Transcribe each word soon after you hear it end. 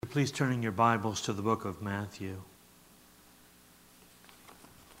please turn in your Bibles to the book of Matthew?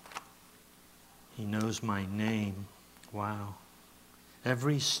 He knows my name. Wow.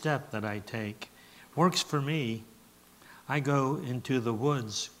 Every step that I take works for me. I go into the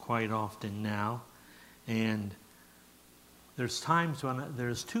woods quite often now, and there's times when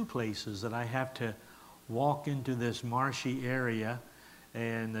there's two places that I have to walk into this marshy area,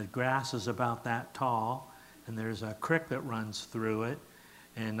 and the grass is about that tall, and there's a creek that runs through it,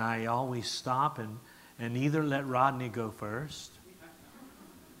 and I always stop and either let Rodney go first.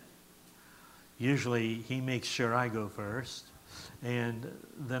 Usually he makes sure I go first. And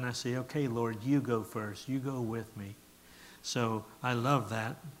then I say, okay, Lord, you go first. You go with me. So I love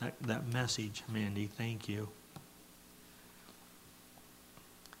that message, Mandy. Thank you.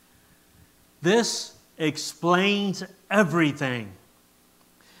 This explains everything.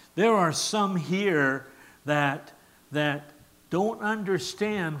 There are some here that don't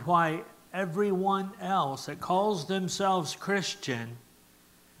understand why everyone else that calls themselves Christian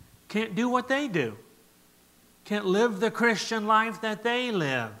can't do what they do. Can't live the Christian life that they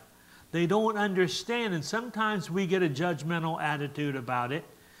live. They don't understand, and sometimes we get a judgmental attitude about it,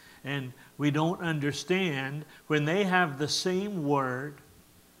 and we don't understand when they have the same word,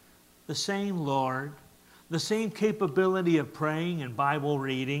 the same Lord, the same capability of praying and Bible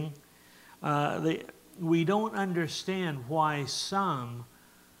reading. We don't understand why some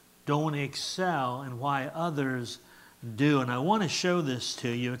don't excel and why others do. And I want to show this to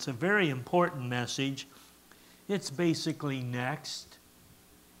you. It's a very important message. It's basically next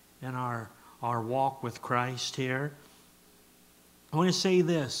in our walk with Christ here. I want to say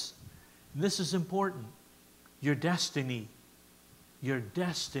this. This is important. Your destiny, your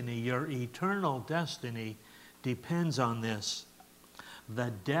eternal destiny depends on this.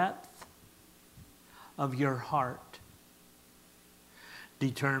 The depth of your heart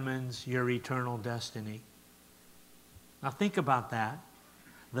determines your eternal destiny. Now think about that.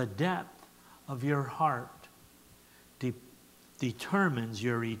 The depth of your heart determines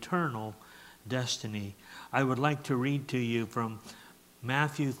your eternal destiny. I would like to read to you from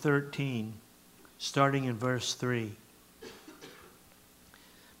Matthew 13, starting in verse 3.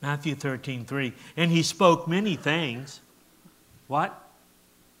 Matthew 13:3. And he spoke many things. What?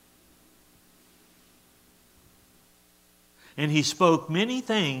 And he spoke many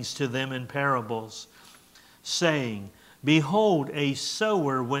things to them in parables, saying, Behold, a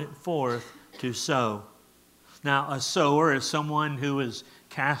sower went forth to sow. Now, a sower is someone who is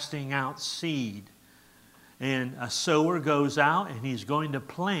casting out seed. And a sower goes out and he's going to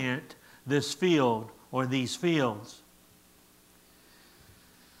plant this field or these fields.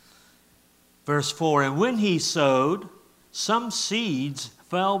 Verse 4, And when he sowed, some seeds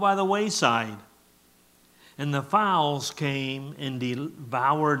fell by the wayside, and the fowls came and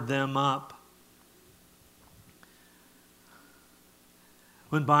devoured them up.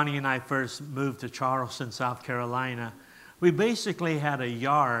 When Bonnie and I first moved to Charleston, South Carolina, we basically had a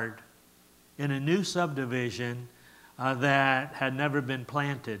yard in a new subdivision that had never been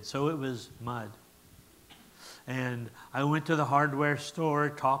planted, so it was mud. And I went to the hardware store,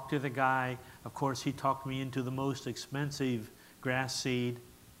 talked to the guy. Of course, he talked me into the most expensive grass seed.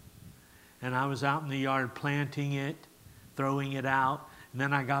 And I was out in the yard planting it, throwing it out. And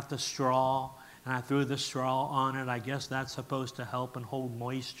then I got the straw, and I threw the straw on it. I guess that's supposed to help and hold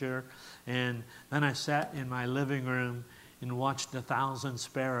moisture. And then I sat in my living room and watched 1,000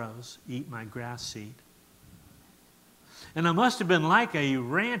 sparrows eat my grass seed. And I must have been like a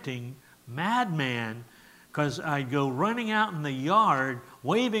ranting madman, because I'd go running out in the yard,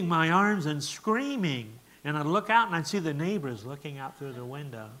 waving my arms and screaming. And I'd look out and I'd see the neighbors looking out through the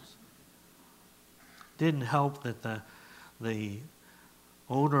windows. Didn't help that the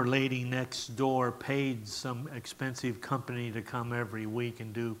older lady next door paid some expensive company to come every week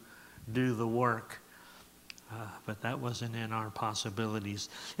and do the work. But that wasn't in our possibilities.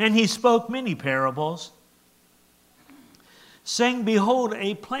 And he spoke many parables, saying, Behold,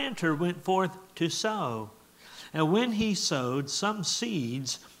 a planter went forth to sow. And when he sowed, some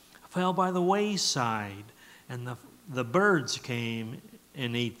seeds fell by the wayside, and the birds came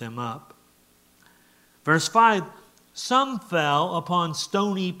and ate them up. Verse 5, Some fell upon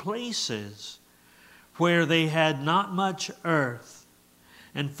stony places, where they had not much earth,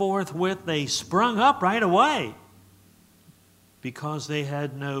 and forthwith they sprung up right away, because they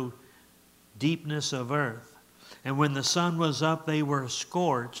had no deepness of earth. And when the sun was up, they were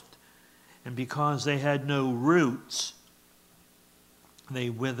scorched, and because they had no roots, they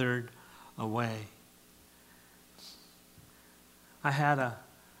withered away. I had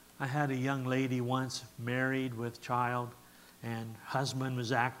a young lady once, married with child, and husband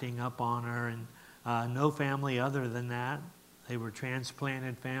was acting up on her, and no family other than that. They were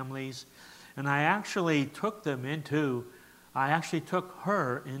transplanted families. And I actually took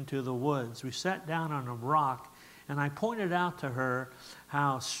her into the woods. We sat down on a rock, and I pointed out to her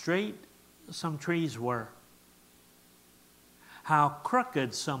how straight some trees were, how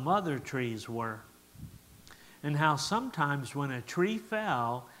crooked some other trees were, and how sometimes when a tree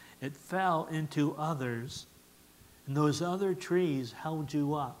fell, it fell into others, and those other trees held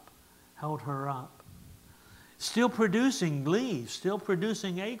you up, held her up. Still producing leaves, still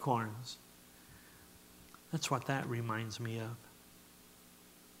producing acorns. That's what that reminds me of.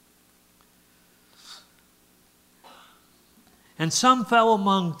 And some fell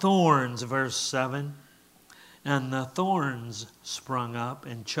among thorns, verse 7, and the thorns sprung up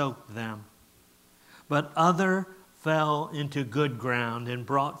and choked them. But other fell into good ground and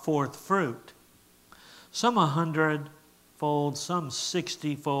brought forth fruit, some 100-fold, some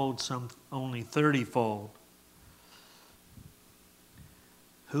 60-fold, some only 30-fold.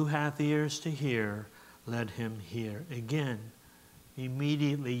 Who hath ears to hear, let him hear. Again,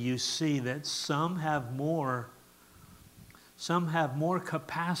 immediately you see that some have more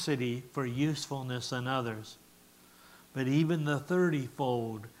capacity for usefulness than others. But even the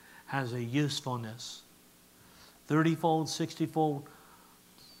 30-fold has a usefulness. 30-fold, 60-fold,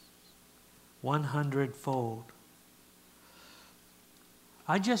 100-fold.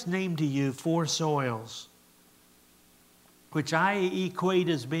 I just named to you 4 soils, which I equate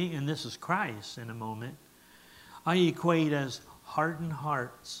as being, and this is Christ in a moment, I equate as hardened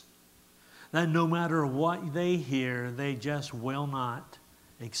hearts, that no matter what they hear, they just will not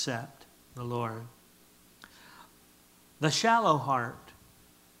accept the Lord. The shallow heart.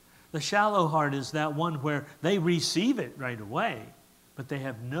 The shallow heart is that one where they receive it right away, but they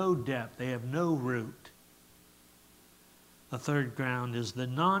have no depth, they have no root. The third ground is the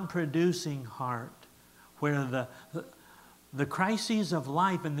non-producing heart, where the crises of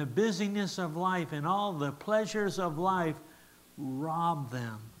life and the busyness of life and all the pleasures of life rob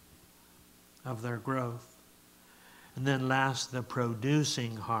them of their growth. And then last, the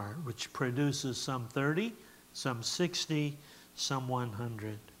producing heart, which produces some 30, some 60, some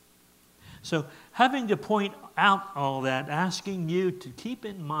 100. So having to point out all that, asking you to keep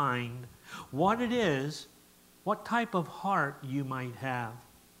in mind what it is, what type of heart you might have.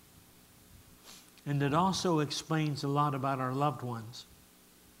 And it also explains a lot about our loved ones,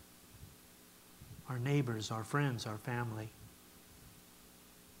 our neighbors, our friends, our family.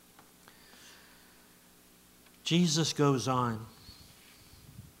 Jesus goes on.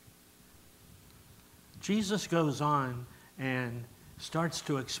 Jesus goes on and starts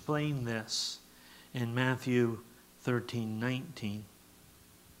to explain this in Matthew 13:19.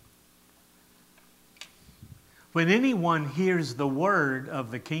 When anyone hears the word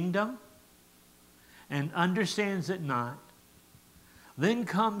of the kingdom and understands it not, then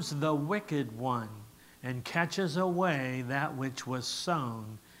comes the wicked one and catches away that which was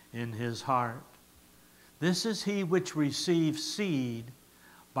sown in his heart. This is he which receives seed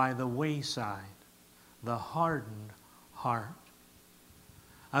by the wayside, the hardened heart.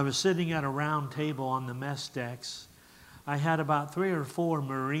 I was sitting at a round table on the mess decks. I had about 3 or 4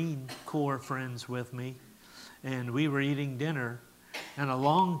 Marine Corps friends with me, and we were eating dinner, and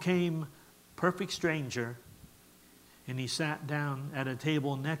along came a perfect stranger, and he sat down at a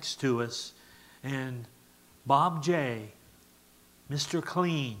table next to us, and Bob J., Mr.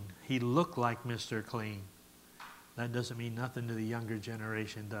 Clean, he looked like Mr. Clean. That doesn't mean nothing to the younger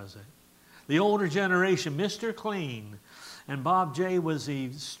generation, does it? The older generation, Mr. Clean. And Bob J. was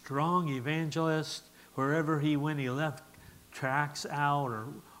a strong evangelist. Wherever he went, he left tracts out,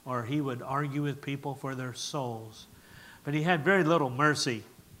 or he would argue with people for their souls. But he had very little mercy.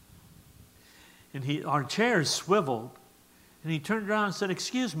 And our chairs swiveled. And he turned around and said,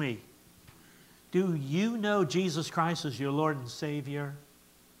 "Excuse me, do you know Jesus Christ as your Lord and Savior?"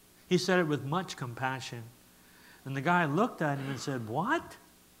 He said it with much compassion. And the guy looked at him and said, "What?"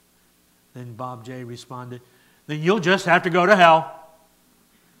 Then Bob J. responded, "Then you'll just have to go to hell."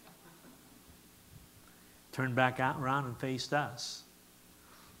 Turned back out around and faced us.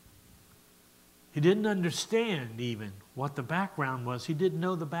 He didn't understand even what the background was. He didn't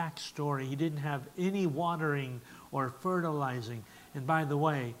know the backstory. He didn't have any watering or fertilizing. And by the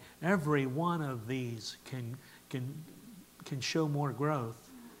way, every one of these can show more growth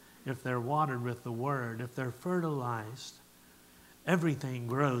if they're watered with the Word, if they're fertilized. Everything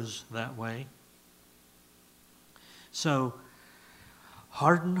grows that way. So,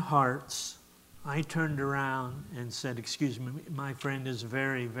 hardened hearts. I turned around and said, "Excuse me, my friend is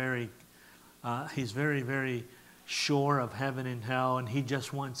very, very shore of heaven and hell, and he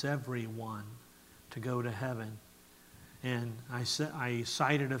just wants everyone to go to heaven. And I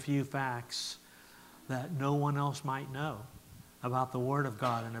cited a few facts that no one else might know about the Word of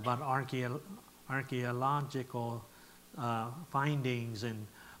God and about archaeological findings and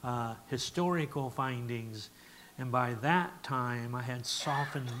historical findings. And by that time, I had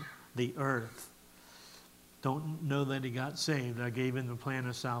softened the earth. Don't know that he got saved. I gave him the plan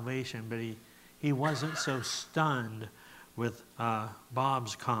of salvation, but he wasn't so stunned with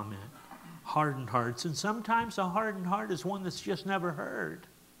Bob's comment. Hardened hearts. And sometimes a hardened heart is one that's just never heard.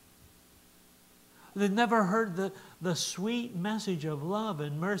 They've never heard the sweet message of love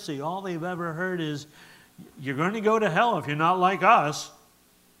and mercy. All they've ever heard is, you're going to go to hell if you're not like us.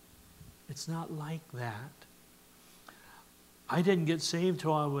 It's not like that. I didn't get saved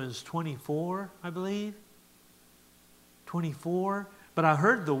till I was 24, I believe. 24. But I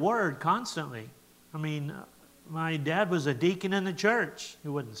heard the word constantly. I mean, my dad was a deacon in the church. He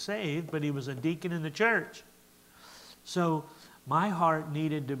wasn't saved, but he was a deacon in the church. So my heart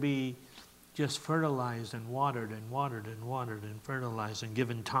needed to be just fertilized and watered and watered and watered and fertilized and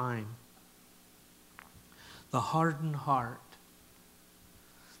given time. The hardened heart.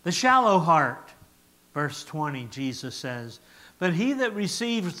 The shallow heart. Verse 20, Jesus says, but he that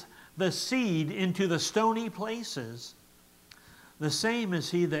receives the seed into the stony places, the same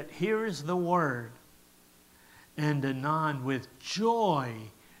is he that hears the word, and anon with joy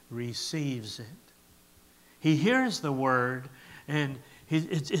receives it. He hears the word, and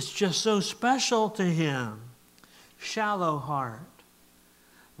it's just so special to him. Shallow heart.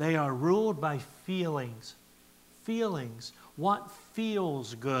 They are ruled by feelings. Feelings. What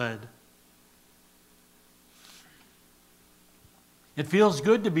feels good? It feels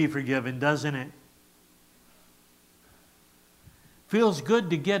good to be forgiven, doesn't it? Feels good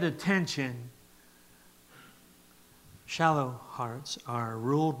to get attention. Shallow hearts are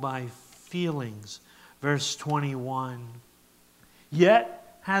ruled by feelings. Verse 21.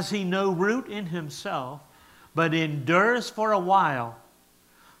 Yet has he no root in himself, but endures for a while.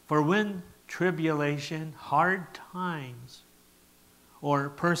 For when tribulation, hard times, or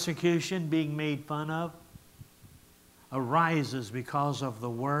persecution, being made fun of, arises because of the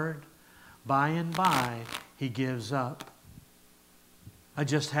word, by and by he gives up. I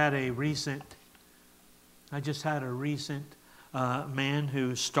just had a recent man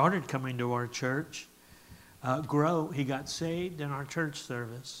who started coming to our church grow. He got saved in our church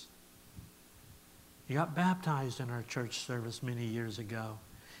service. He got baptized in our church service many years ago.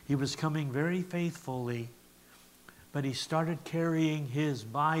 He was coming very faithfully, but he started carrying his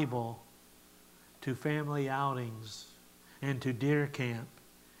Bible to family outings and to deer camp.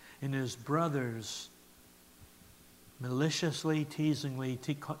 And his brothers maliciously, teasingly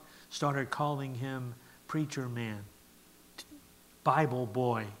started calling him preacher man, Bible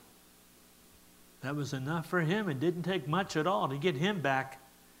boy. That was enough for him. It didn't take much at all to get him back,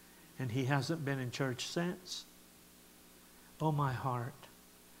 and he hasn't been in church since. Oh, my heart.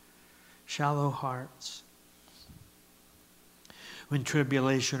 Shallow hearts. When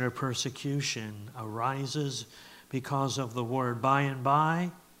tribulation or persecution arises because of the word, by and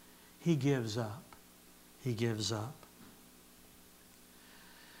by, he gives up. He gives up.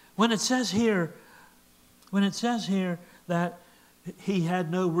 When it says here that he had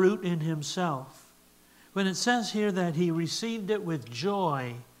no root in himself, when it says here that he received it with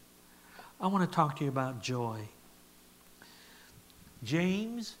joy, I want to talk to you about joy.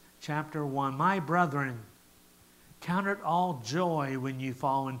 James chapter 1, my brethren, count it all joy when you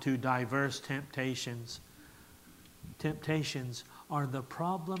fall into diverse temptations. Temptations are the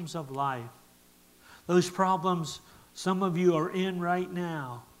problems of life. Those problems some of you are in right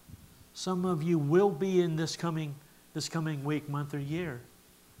now. Some of you will be in this coming week, month, or year.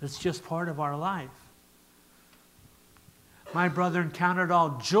 It's just part of our life. My brethren, count it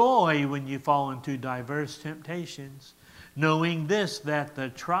all joy when you fall into diverse temptations, knowing this, that the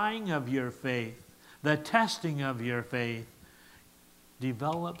trying of your faith, the testing of your faith,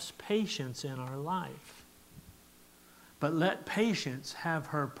 develops patience in our life. But let patience have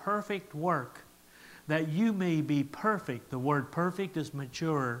her perfect work, that you may be perfect. The word perfect is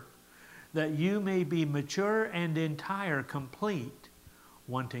mature. That you may be mature and entire, complete,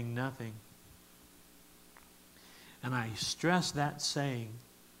 wanting nothing. And I stress that saying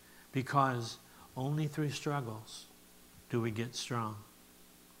because only through struggles do we get strong.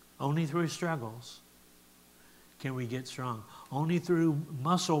 Only through struggles can we get strong. Only through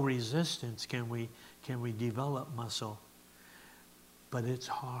muscle resistance can we develop muscle. But it's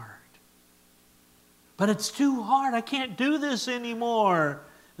hard. But it's too hard. I can't do this anymore,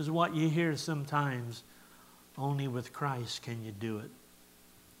 is what you hear sometimes Only with Christ can you do it.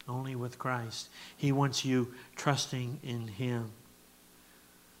 Only with Christ. He wants you trusting in Him.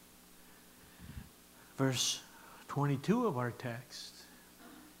 Verse 22 of our text.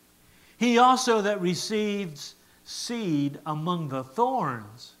 He also that receives seed among the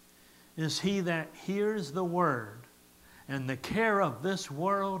thorns is he that hears the word, and the care of this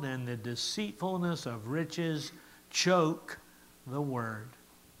world and the deceitfulness of riches choke the word,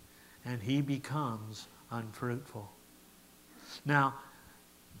 and he becomes unfruitful. Now,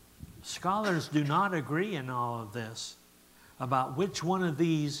 scholars do not agree in all of this about which one of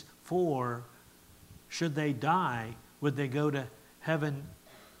these four, should they die, would they go to heaven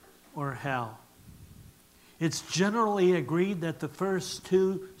or hell. It's generally agreed that the first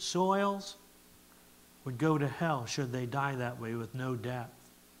two soils would go to hell should they die that way with no death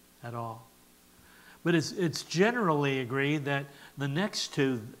at all. But it's generally agreed that the next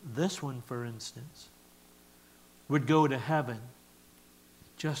two, this one for instance, would go to heaven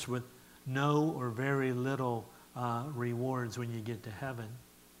just with no or very little rewards when you get to heaven.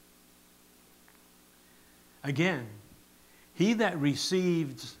 Again, he that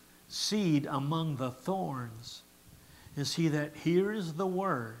receives seed among the thorns is he that hears the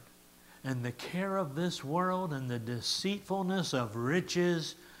word, and the care of this world and the deceitfulness of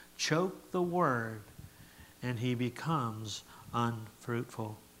riches choke the word, and he becomes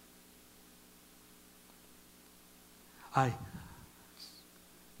unfruitful.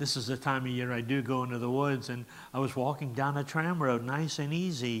 This is the time of year I do go into the woods, and I was walking down a tram road, nice and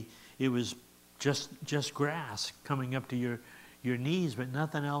easy. It was just grass coming up to your knees, but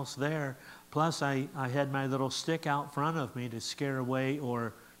nothing else there. Plus, I had my little stick out front of me to scare away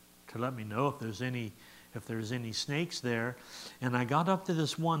or to let me know if there's any snakes there. And I got up to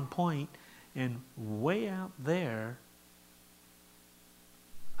this one point, and way out there,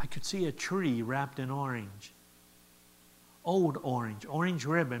 I could see a tree wrapped in orange. Old orange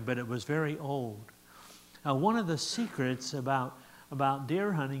ribbon, but it was very old. Now, one of the secrets about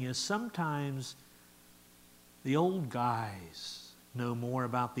deer hunting is sometimes the old guys know more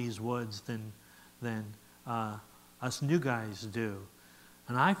about these woods than us new guys do.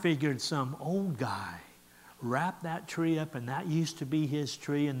 And I figured some old guy wrapped that tree up, and that used to be his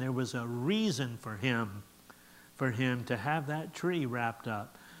tree, and there was a reason for him to have that tree wrapped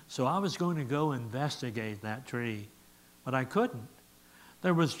up. So I was going to go investigate that tree, but I couldn't.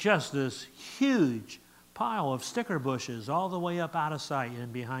 There was just this huge pile of sticker bushes all the way up out of sight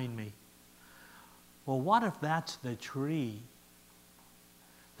and behind me. Well, what if that's the tree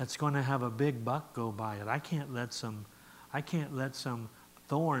that's going to have a big buck go by it? I can't let some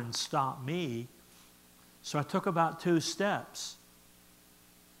thorns stop me. So I took about 2 steps.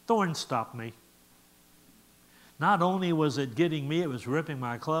 Thorns stopped me. Not only was it getting me, it was ripping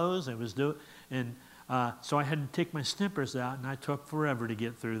my clothes. So I had to take my snippers out, and I took forever to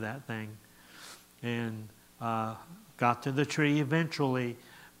get through that thing. And got to the tree eventually.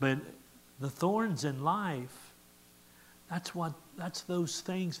 But the thorns in life, that's those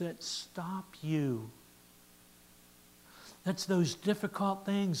things that stop you. That's those difficult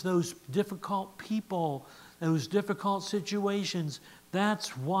things, those difficult people, those difficult situations.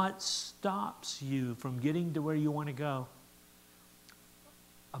 That's what stops you from getting to where you want to go.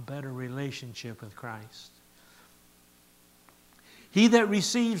 A better relationship with Christ. He that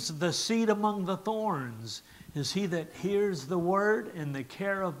receives the seed among the thorns is he that hears the word, and the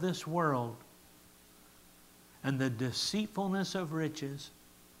care of this world and the deceitfulness of riches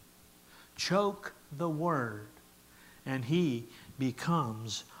choke the word, and he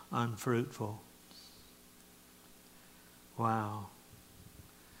becomes unfruitful. Wow.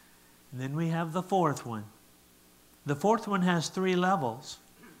 And then we have the fourth one. The fourth one has 3 levels: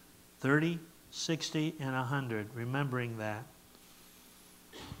 30, 60, and 100. Remembering that.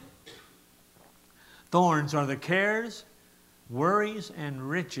 Thorns are the cares, worries, and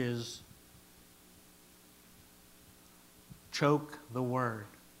riches choke the word.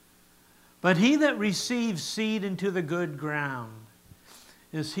 But he that receives seed into the good ground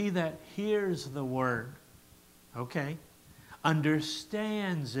is he that hears the word, okay,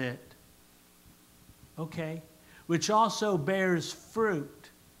 understands it, okay, which also bears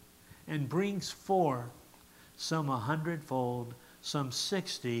fruit and brings forth some 100-fold, some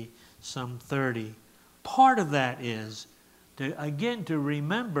 60, some 30. Part of that is to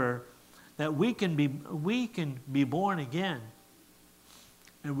remember that we can be born again,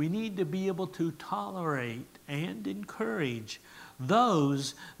 and we need to be able to tolerate and encourage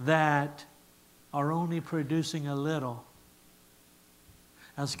those that are only producing a little,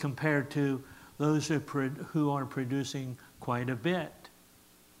 as compared to those who are producing quite a bit,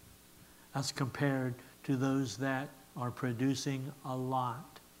 as compared to those that are producing a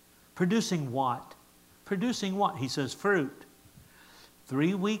lot. Producing what? Producing what? He says fruit.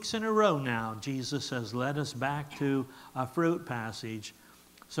 3 weeks in a row now, Jesus has led us back to a fruit passage.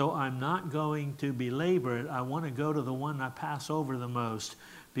 So I'm not going to belabor it. I want to go to the one I pass over the most,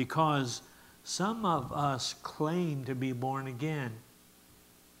 because some of us claim to be born again.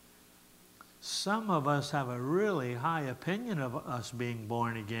 Some of us have a really high opinion of us being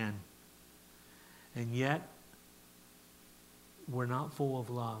born again. And yet, we're not full of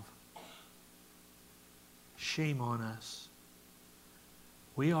love. Shame on us.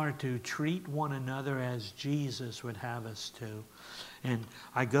 We are to treat one another as Jesus would have us to. And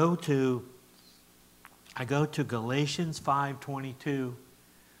I go to Galatians 5:22.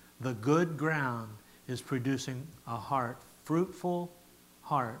 The good ground is producing a heart, fruitful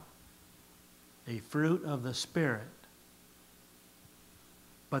heart, a fruit of the Spirit.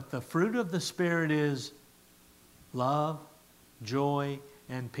 But the fruit of the Spirit is love, joy,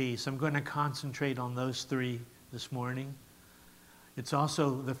 and peace. I'm going to concentrate on those three this morning. It's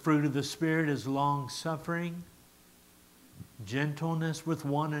also the fruit of the Spirit is long-suffering, gentleness with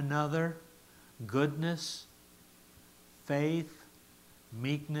one another, goodness, faith,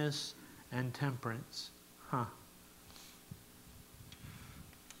 meekness, and temperance.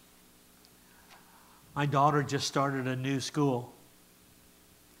 My daughter just started a new school.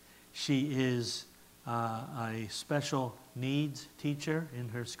 She is a special needs teacher in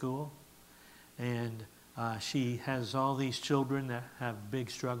her school, and she has all these children that have big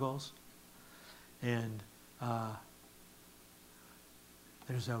struggles, and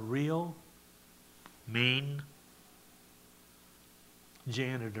there's a real mean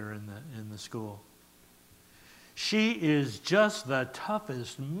janitor in the school. She is just the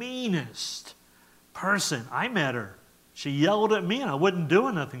toughest, meanest person. I met her. She yelled at me and I wasn't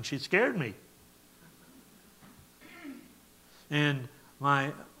doing nothing. She scared me. And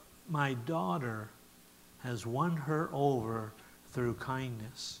my daughter has won her over through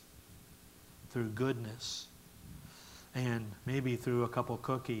kindness, through goodness, and maybe through a couple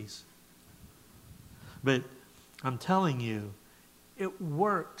cookies. But I'm telling you, it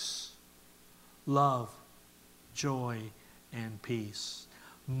works. Love, joy, and peace.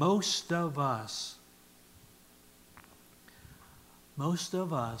 Most of us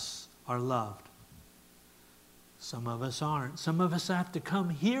are loved. Some of us aren't. Some of us have to come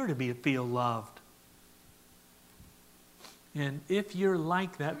here to feel loved. And if you're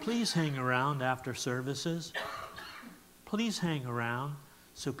like that, please hang around after services. Please hang around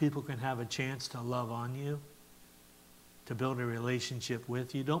so people can have a chance to love on you, to build a relationship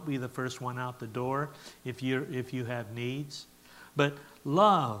with you. Don't be the first one out the door if you have needs. But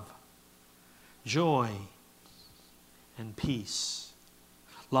love, joy, and peace,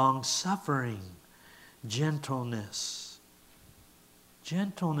 long-suffering, gentleness,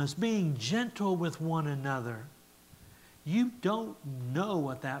 being gentle with one another. You don't know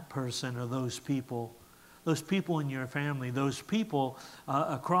what that person or those people in your family, those people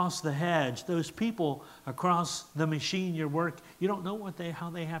across the hedge, those people across the machine you work, you don't know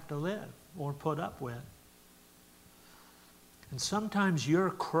how they have to live or put up with. And sometimes your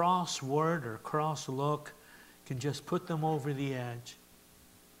cross word or cross look can just put them over the edge.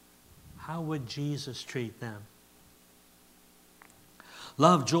 How would Jesus treat them?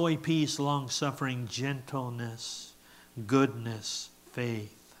 Love, joy, peace, long-suffering, gentleness, goodness,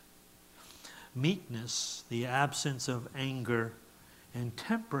 faith. Meekness, the absence of anger, and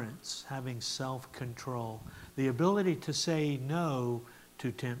temperance, having self-control, the ability to say no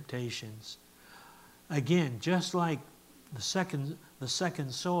to temptations. Again, just like the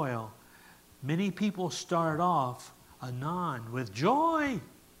second soil, many people start off anon with joy,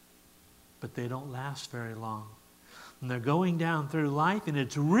 but they don't last very long. And they're going down through life, and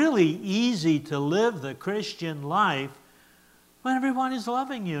it's really easy to live the Christian life when everyone is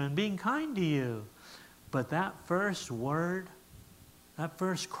loving you and being kind to you. But that first word, that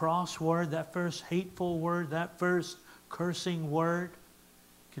first cross word, that first hateful word, that first cursing word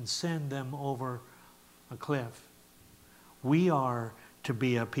can send them over a cliff. We are to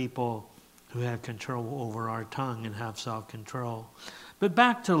be a people who have control over our tongue and have self-control. But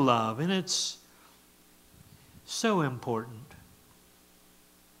back to love, and it's so important.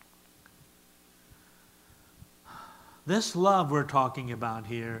 This love we're talking about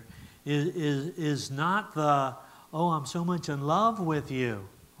here is not the, oh, I'm so much in love with you,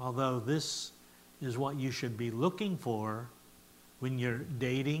 although this is what you should be looking for when you're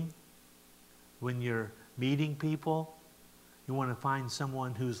dating, when you're meeting people. You want to find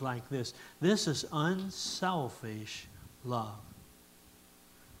someone who's like this. This is unselfish love.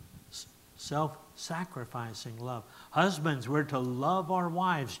 self-sacrificing love. Husbands, we're to love our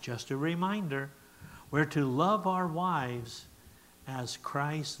wives. Just a reminder. We're to love our wives as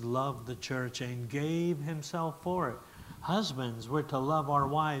Christ loved the church and gave himself for it. Husbands, we're to love our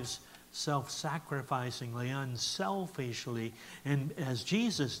wives self-sacrificingly, unselfishly, and as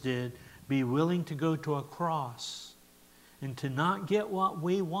Jesus did, be willing to go to a cross and to not get what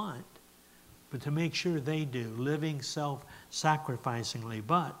we want, but to make sure they do, living self-sacrificingly.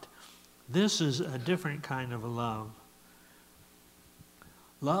 But this is a different kind of love.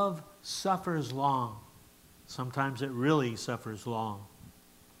 Love suffers long. Sometimes it really suffers long.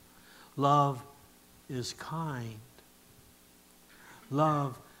 Love is kind.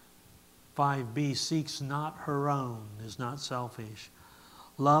 Love, 5b, seeks not her own, is not selfish.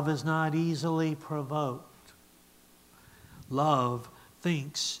 Love is not easily provoked. Love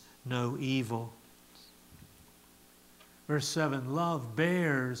thinks no evil. Verse 7, love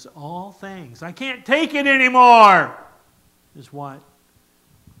bears all things. I can't take it anymore, is what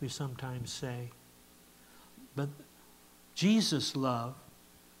we sometimes say. But Jesus' love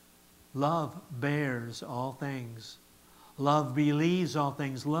bears all things. Love believes all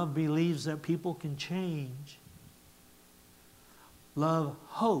things. Love believes that people can change. Love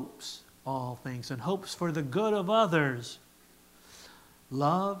hopes all things and hopes for the good of others.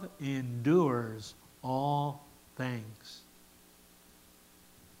 Love endures all things.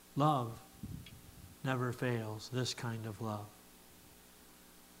 Love never fails, this kind of love.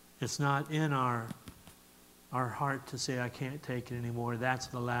 It's not in our heart to say, I can't take it anymore. That's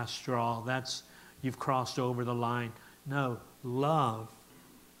the last straw. You've crossed over the line. No, love.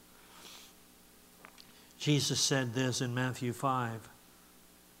 Jesus said this in Matthew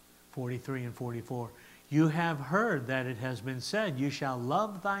 5:43 and 44. You have heard that it has been said, you shall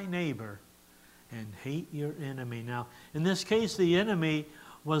love thy neighbor and hate your enemy. Now, in this case, the enemy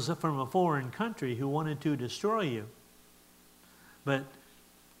was from a foreign country who wanted to destroy you. But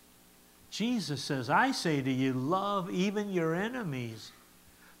Jesus says, I say to you, love even your enemies.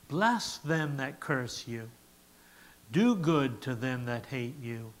 Bless them that curse you. Do good to them that hate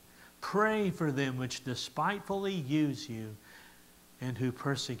you. Pray for them which despitefully use you and who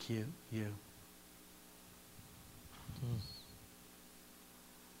persecute you.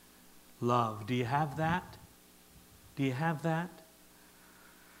 Love. Do you have that? Do you have that?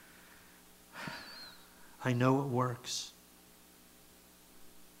 I know it works.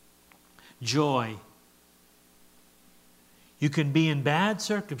 Joy. You can be in bad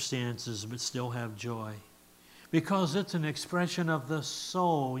circumstances but still have joy, because it's an expression of the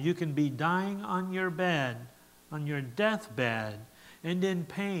soul. You can be dying on your bed, on your deathbed, and in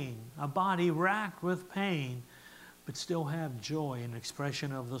pain, a body racked with pain, but still have joy, an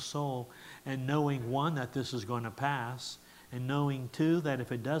expression of the soul, and knowing, one, that this is going to pass, and knowing, two, that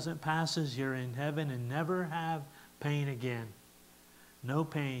if it doesn't pass, you're in heaven and never have pain again. No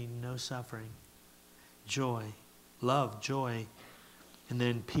pain, no suffering. Joy, love, joy, and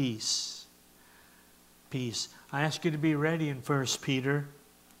then peace. Peace. I ask you to be ready in 1 Peter.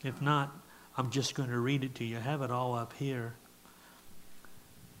 If not, I'm just going to read it to you. I have it all up here.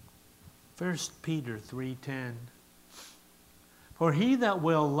 1 Peter 3:10. For he that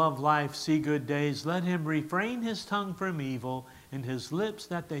will love life, see good days, let him refrain his tongue from evil, and his lips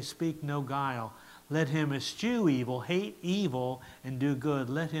that they speak no guile. Let him eschew evil, hate evil, and do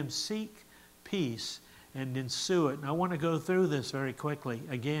good. Let him seek peace and ensue it. And I want to go through this very quickly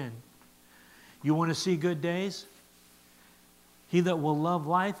again. You want to see good days? He that will love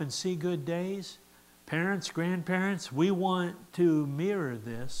life and see good days. Parents, grandparents, we want to mirror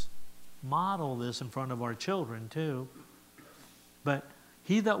this, model this in front of our children too. But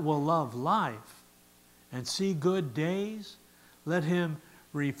he that will love life and see good days, let him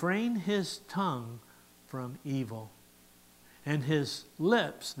refrain his tongue from evil, and his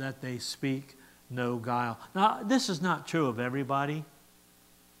lips that they speak no guile. Now, this is not true of everybody,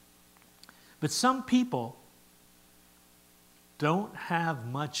 but some people don't have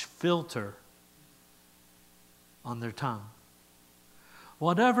much filter on their tongue.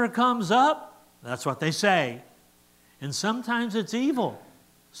 Whatever comes up, that's what they say. And sometimes it's evil.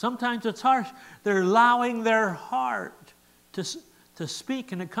 Sometimes it's harsh. They're allowing their heart to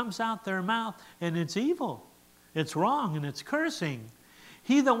speak, and it comes out their mouth, and it's evil. It's wrong, and it's cursing.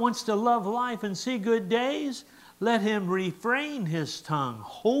 He that wants to love life and see good days, let him refrain his tongue,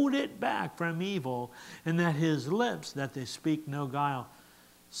 hold it back from evil, and that his lips, that they speak no guile.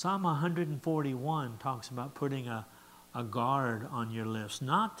 Psalm 141 talks about putting a guard on your lips,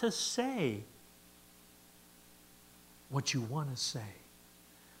 not to say what you want to say,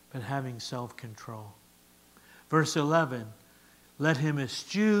 but having self-control. Verse 11, Let him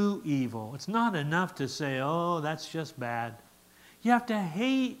eschew evil. It's not enough to say, oh, that's just bad. You have to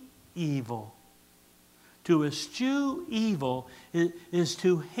hate evil. To eschew evil is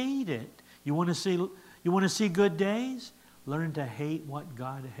to hate it. You want to see good days? Learn to hate what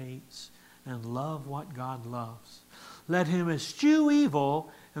God hates and love what God loves. Let him eschew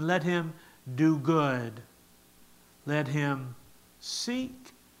evil and let him do good. Let him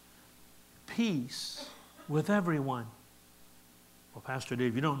seek peace with everyone. Well, Pastor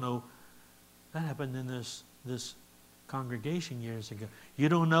Dave, you don't know. That happened in this congregation years ago. You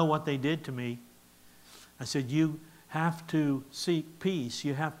don't know what they did to me. I said, you have to seek peace.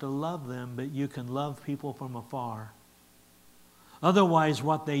 You have to love them, but you can love people from afar. Otherwise,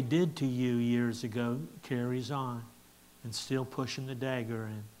 what they did to you years ago carries on and still pushing the dagger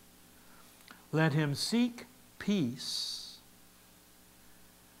in. Let him seek peace.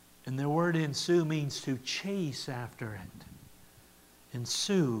 And the word ensue means to chase after it.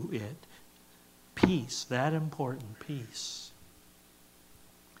 Ensue it. Peace, that important, peace.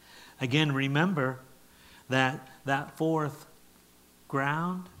 Again, remember that fourth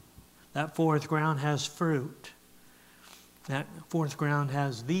ground has fruit. That fourth ground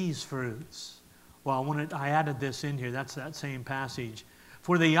has these fruits. Well, I added this in here. That's that same passage.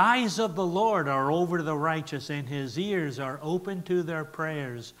 For the eyes of the Lord are over the righteous, and his ears are open to their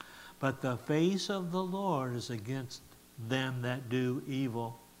prayers. But the face of the Lord is against them that do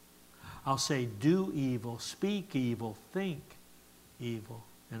evil. I'll say do evil, speak evil, think evil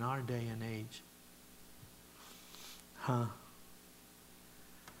in our day and age.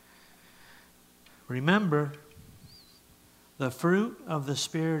 Remember, the fruit of the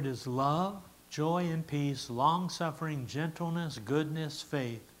Spirit is love, joy and peace, long-suffering, gentleness, goodness,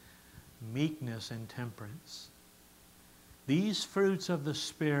 faith, meekness, and temperance. These fruits of the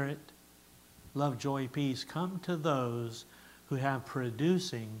Spirit, love, joy, peace, come to those who have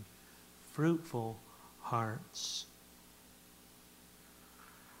producing, fruitful hearts.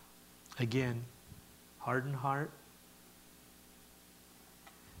 Again, hardened heart,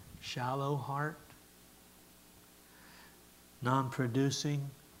 shallow heart, non-producing,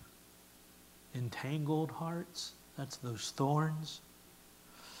 entangled hearts, that's those thorns.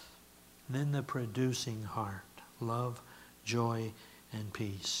 Then the producing heart, love, joy, and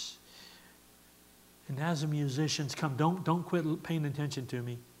peace. And as the musicians come, don't quit paying attention to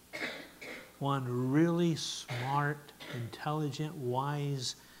me. One really smart, intelligent,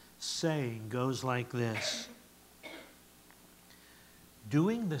 wise saying goes like this.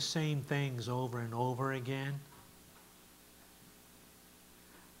 Doing the same things over and over again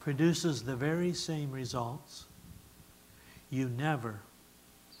produces the very same results. You never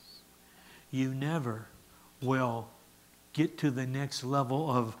will get to the next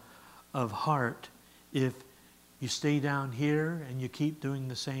level of heart if you stay down here and you keep doing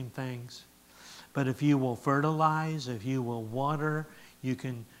the same things. But if you will fertilize, if you will water, you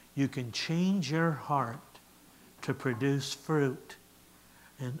can change your heart to produce fruit.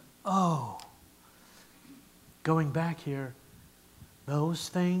 And going back here, those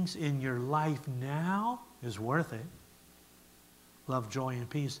things in your life now is worth it. Love, joy, and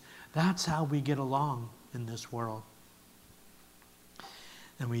peace. That's how we get along in this world.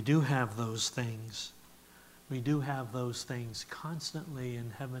 And we do have those things. We do have those things constantly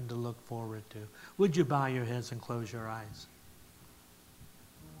in heaven to look forward to. Would you bow your heads and close your eyes?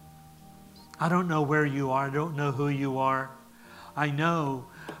 I don't know where you are. I don't know who you are. I know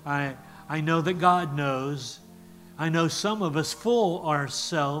that God knows. I know some of us fool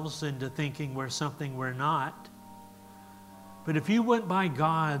ourselves into thinking we're something we're not. But if you went by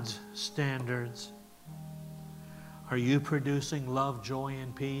God's standards, are you producing love, joy,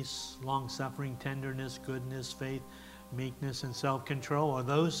 and peace, long-suffering, tenderness, goodness, faith, meekness, and self-control? Are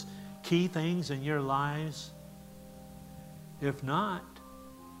those key things in your lives? If not,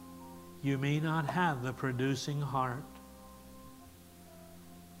 you may not have the producing heart.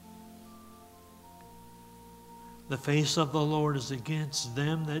 The face of the Lord is against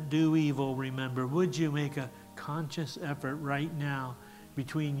them that do evil, remember. Would you make a conscious effort right now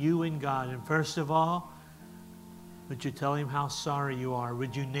between you and God? And first of all, would you tell Him how sorry you are?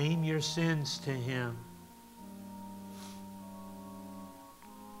 Would you name your sins to Him?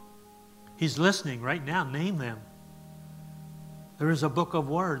 He's listening right now. Name them. There is a book of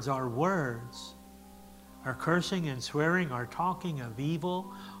words. Our words, our cursing and swearing, our talking of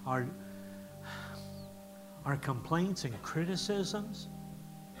evil, our complaints and criticisms.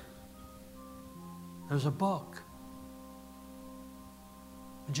 There's a book.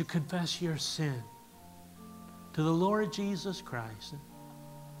 Would you confess your sin to the Lord Jesus Christ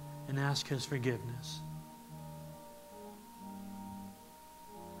and ask His forgiveness?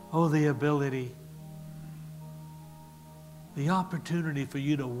 Oh, the ability, the opportunity for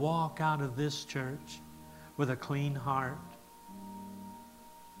you to walk out of this church with a clean heart.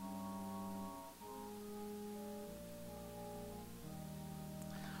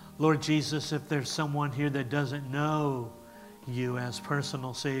 Lord Jesus, if there's someone here that doesn't know you as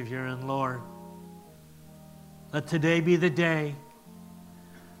personal Savior and Lord, let today be the day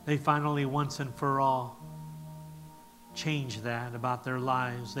they finally, once and for all, change that about their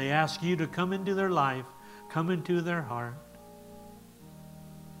lives. They ask you to come into their life, come into their heart.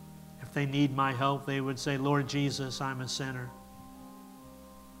 If they need my help, they would say, Lord Jesus, I'm a sinner.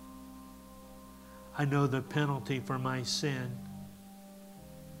 I know the penalty for my sin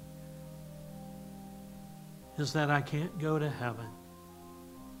is that I can't go to heaven,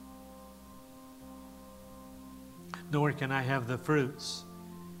 nor can I have the fruits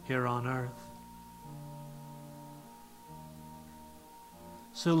here on earth.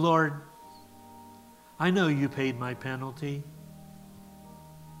 So Lord, I know you paid my penalty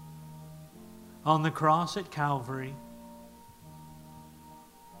on the cross at Calvary.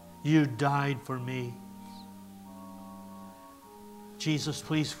 You died for me. Jesus,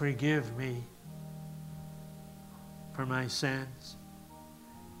 please forgive me for my sins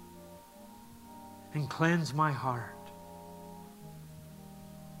and cleanse my heart.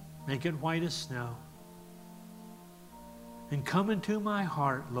 Make it white as snow. And come into my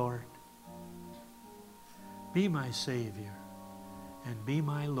heart, Lord. Be my Savior and be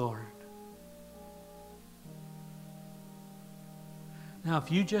my Lord. Now,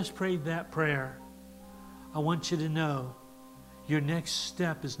 if you just prayed that prayer, I want you to know your next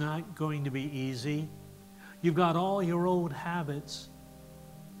step is not going to be easy. You've got all your old habits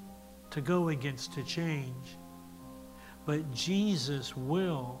to go against, to change. But Jesus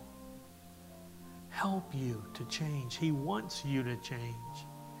will help you to change. He wants you to change.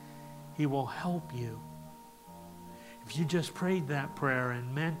 He will help you. If you just prayed that prayer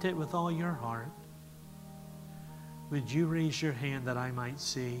and meant it with all your heart, would you raise your hand that I might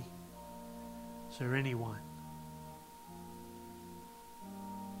see? Is there anyone?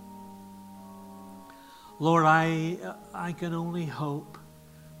 Lord, I can only hope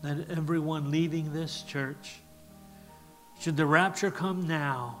that everyone leaving this church, should the rapture come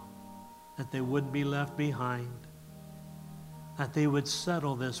now, that they wouldn't be left behind, that they would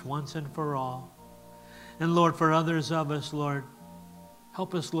settle this once and for all. And Lord, for others of us, Lord,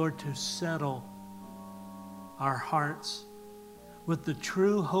 help us, Lord, to settle our hearts with the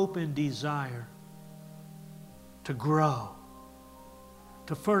true hope and desire to grow,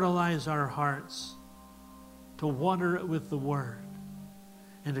 to fertilize our hearts, to water it with the Word,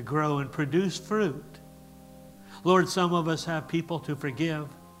 and to grow and produce fruit. Lord, some of us have people to forgive.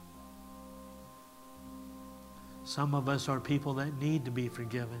 Some of us are people that need to be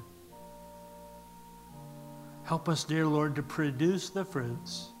forgiven. Help us, dear Lord, to produce the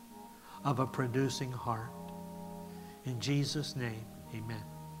fruits of a producing heart. In Jesus' name, amen.